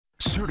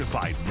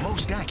certified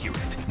most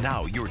accurate.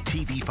 Now your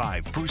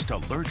TV5 First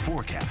Alert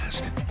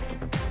forecast.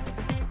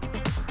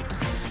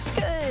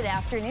 Good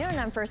afternoon.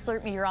 I'm First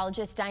Alert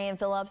Meteorologist Diane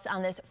Phillips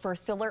on this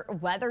First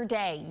Alert weather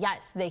day.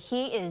 Yes, the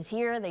heat is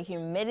here, the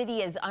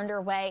humidity is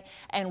underway,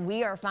 and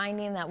we are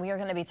finding that we are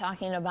going to be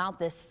talking about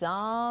this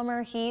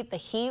summer heat, the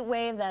heat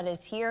wave that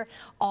is here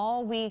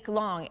all week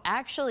long.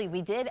 Actually,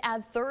 we did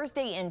add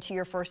Thursday into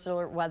your First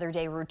Alert weather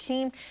day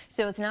routine,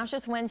 so it's not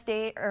just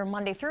Wednesday or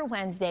Monday through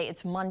Wednesday,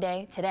 it's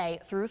Monday today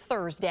through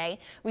Thursday.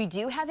 We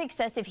do have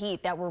excessive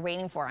heat that we're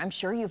waiting for. I'm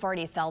sure you've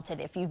already felt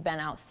it if you've been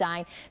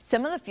outside.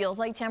 Some of the feels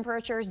like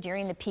temperatures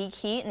during the peak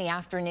heat in the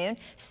afternoon,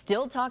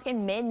 still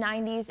talking mid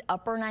 90s,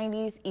 upper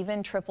 90s,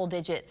 even triple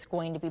digits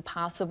going to be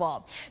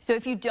possible. So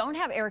if you don't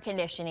have air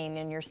conditioning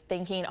and you're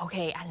thinking,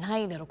 okay, at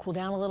night it'll cool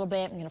down a little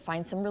bit, I'm going to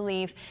find some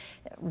relief,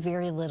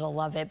 very little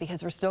of it,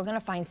 because we're still going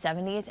to find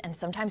 70s and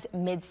sometimes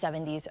mid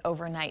 70s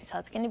overnight. So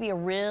it's going to be a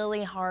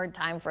really hard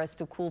time for us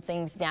to cool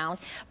things down,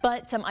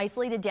 but some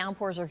isolated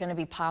downpours are going to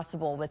be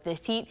possible with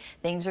this heat.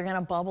 Things are going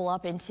to bubble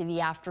up into the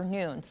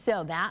afternoon,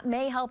 so that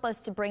may help us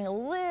to bring a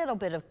little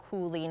bit of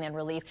cooling and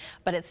relief,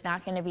 but it's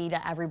not going to be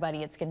to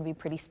everybody. It's going to be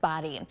pretty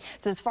spotty.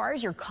 So as far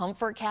as your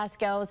comfort cast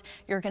goes,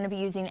 you're going to be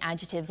using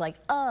adjectives like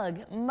ugh,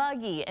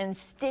 muggy, and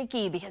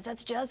sticky, because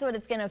that's just what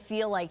it's going to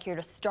feel like here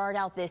to start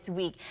out this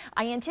week.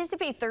 I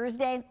anticipate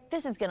Thursday,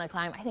 this is going to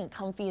climb. I think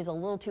comfy is a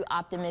little too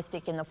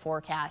optimistic in the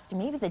forecast.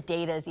 Maybe the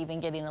data is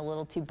even getting a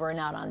little too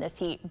burnout on this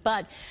heat,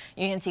 but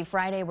you can see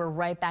Friday, we're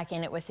right back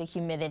in it with the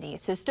humidity.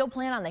 So still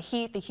plan on the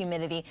heat, the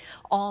humidity,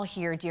 all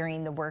here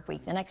during the work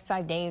week. The next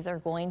 5 days are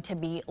going to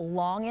be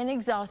long and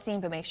exhausting,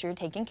 but make sure you're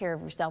taking care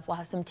of yourself. We'll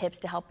have some tips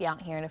to help you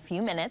out here in a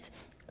few minutes.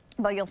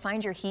 But you'll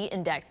find your heat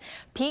index.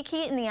 Peak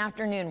heat in the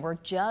afternoon, we're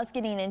just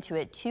getting into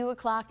it, 2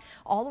 o'clock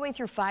all the way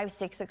through 5,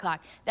 6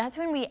 o'clock. That's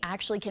when we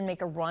actually can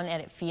make a run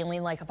at it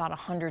feeling like about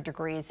 100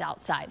 degrees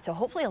outside. So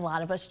hopefully a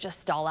lot of us just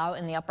stall out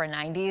in the upper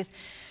 90s.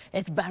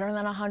 It's better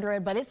than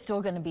 100, but it's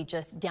still going to be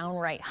just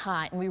downright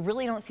hot. And we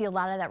really don't see a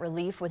lot of that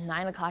relief with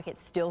 9 o'clock.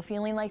 It's still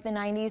feeling like the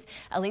 90s.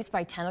 At least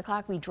by 10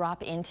 o'clock, we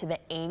drop into the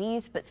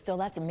 80s, but still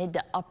that's mid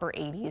to upper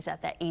 80s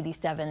at that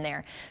 87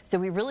 there. So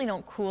we really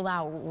don't cool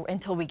out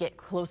until we get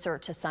closer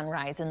to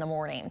sunrise in the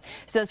morning.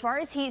 So as far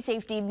as heat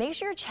safety, make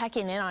sure you're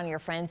checking in on your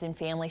friends and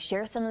family.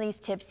 Share some of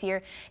these tips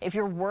here. If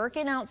you're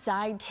working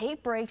outside,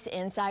 take breaks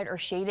inside or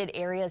shaded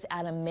areas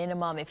at a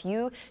minimum. If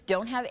you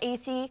don't have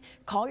AC,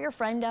 call your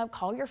friend up,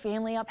 call your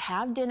family up,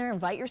 have dinner,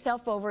 invite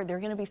yourself over. They're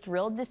going to be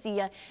thrilled to see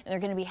you, and they're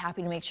going to be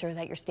happy to make sure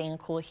that you're staying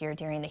cool here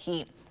during the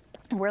heat.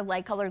 Wear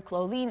light colored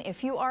clothing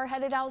if you are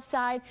headed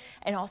outside,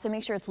 and also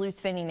make sure it's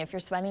loose fitting. If you're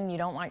sweating, you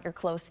don't want your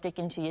clothes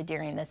sticking to you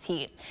during this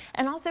heat.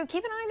 And also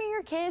keep an eye on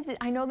your kids.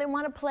 I know they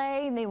want to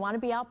play and they want to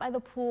be out by the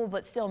pool,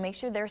 but still make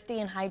sure they're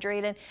staying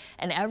hydrated,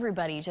 and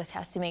everybody just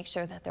has to make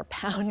sure that they're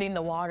pounding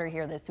the water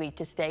here this week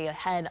to stay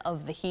ahead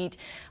of the heat.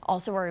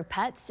 Also our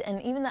pets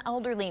and even the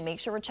elderly, make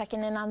sure we're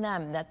checking in on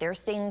them, that they're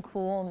staying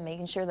cool,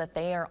 making sure that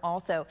they are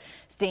also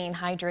staying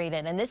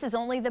hydrated. And this is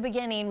only the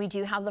beginning. We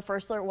do have the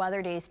First Alert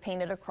weather days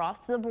painted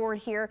across the board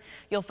here.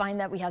 You'll find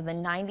that we have the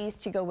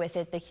 90s to go with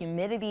it, the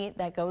humidity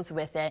that goes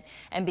with it,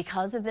 and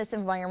because of this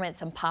environment,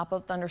 some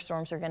pop-up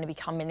thunderstorms are going to be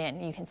coming in.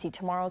 You can see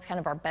tomorrow is kind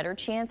of our better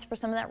chance for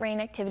some of that rain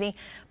activity,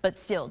 but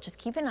still just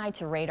keep an eye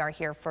to radar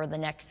here for the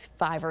next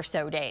 5 or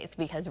so days,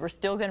 because we're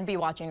still going to be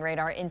watching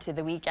radar into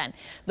the weekend.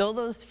 Though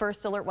those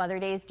First Alert weather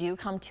days do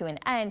come to an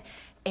end,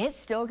 it's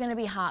still going to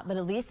be hot, but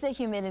at least the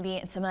humidity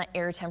and some of that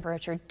air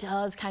temperature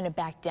does kind of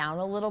back down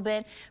a little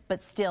bit,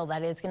 but still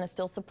that is going to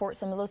still support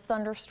some of those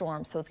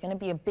thunderstorms. So it's going to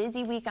be a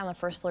busy week on the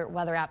First Alert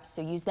weather app,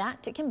 so use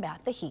that to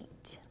combat the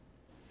heat.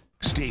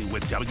 Stay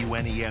with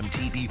WNEM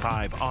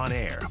TV5 on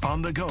air,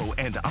 on the go,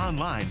 and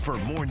online for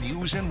more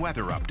news and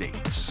weather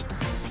updates.